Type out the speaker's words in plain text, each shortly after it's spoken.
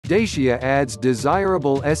Dacia adds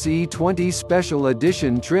desirable SE20 Special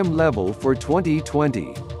Edition trim level for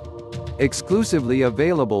 2020. Exclusively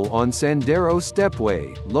available on Sandero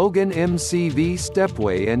Stepway, Logan MCV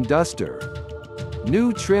Stepway and Duster.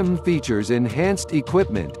 New trim features enhanced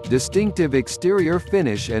equipment, distinctive exterior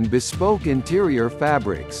finish and bespoke interior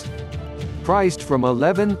fabrics. Priced from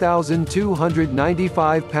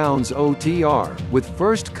 £11,295 OTR, with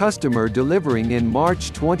first customer delivering in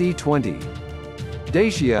March 2020.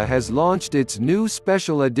 Dacia has launched its new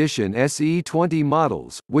special edition SE20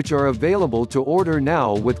 models, which are available to order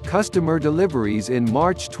now with customer deliveries in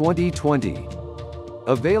March 2020.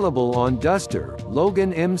 Available on Duster,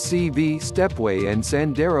 Logan MCV Stepway and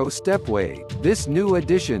Sandero Stepway, this new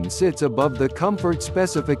edition sits above the comfort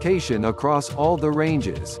specification across all the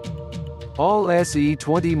ranges. All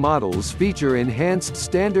SE20 models feature enhanced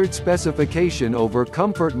standard specification over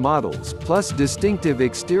comfort models, plus distinctive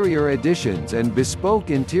exterior additions and bespoke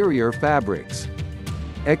interior fabrics.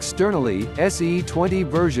 Externally, SE20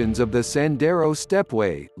 versions of the Sandero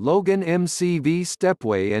Stepway, Logan MCV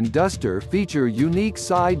Stepway and Duster feature unique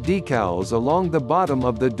side decals along the bottom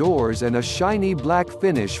of the doors and a shiny black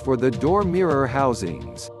finish for the door mirror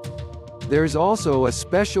housings. There's also a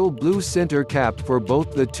special blue center cap for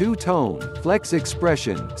both the two-tone, Flex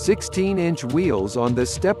Expression, 16-inch wheels on the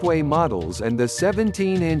Stepway models and the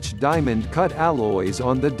 17-inch diamond-cut alloys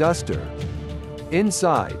on the Duster.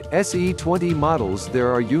 Inside SE20 models there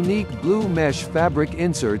are unique blue mesh fabric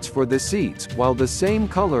inserts for the seats, while the same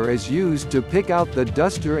color is used to pick out the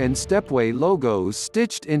Duster and Stepway logos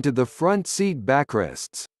stitched into the front seat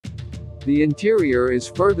backrests. The interior is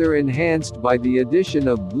further enhanced by the addition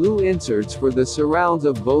of blue inserts for the surrounds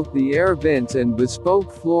of both the air vents and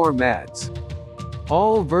bespoke floor mats.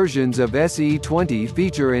 All versions of SE20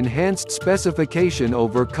 feature enhanced specification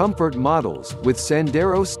over comfort models, with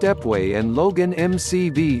Sandero Stepway and Logan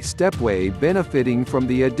MCV Stepway benefiting from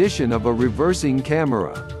the addition of a reversing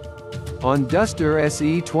camera. On Duster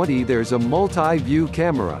SE20 there's a multi-view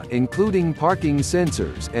camera including parking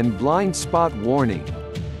sensors and blind spot warning.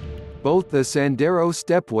 Both the Sandero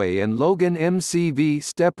Stepway and Logan MCV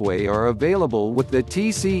Stepway are available with the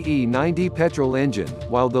TCE 90 petrol engine,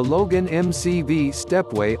 while the Logan MCV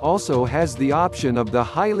Stepway also has the option of the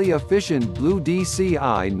highly efficient Blue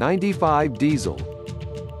DCI 95 diesel.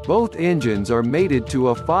 Both engines are mated to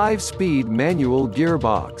a 5-speed manual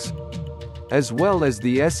gearbox. As well as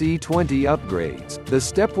the SE20 upgrades, the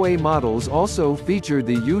Stepway models also feature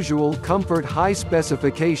the usual comfort high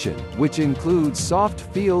specification, which includes soft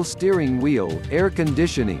feel steering wheel, air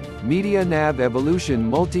conditioning, Media Nav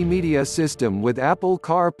Evolution multimedia system with Apple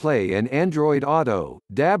CarPlay and Android Auto,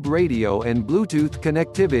 DAB radio and Bluetooth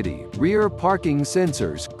connectivity, rear parking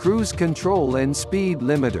sensors, cruise control and speed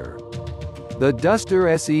limiter. The Duster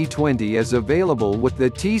SE20 is available with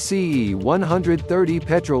the TCE 130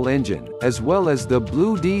 petrol engine, as well as the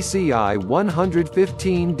Blue DCI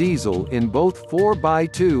 115 diesel in both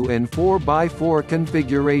 4x2 and 4x4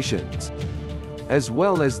 configurations. As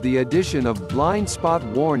well as the addition of blind spot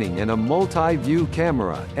warning and a multi-view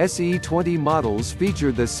camera, SE20 models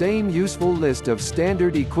feature the same useful list of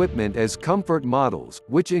standard equipment as comfort models,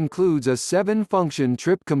 which includes a 7-function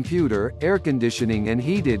trip computer, air conditioning and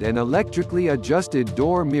heated and electrically adjusted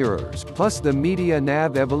door mirrors, plus the Media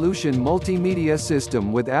Nav Evolution multimedia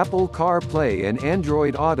system with Apple CarPlay and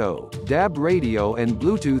Android Auto, DAB radio and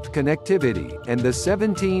Bluetooth connectivity, and the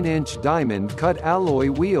 17-inch diamond-cut alloy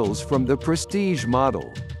wheels from the Prestige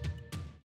model.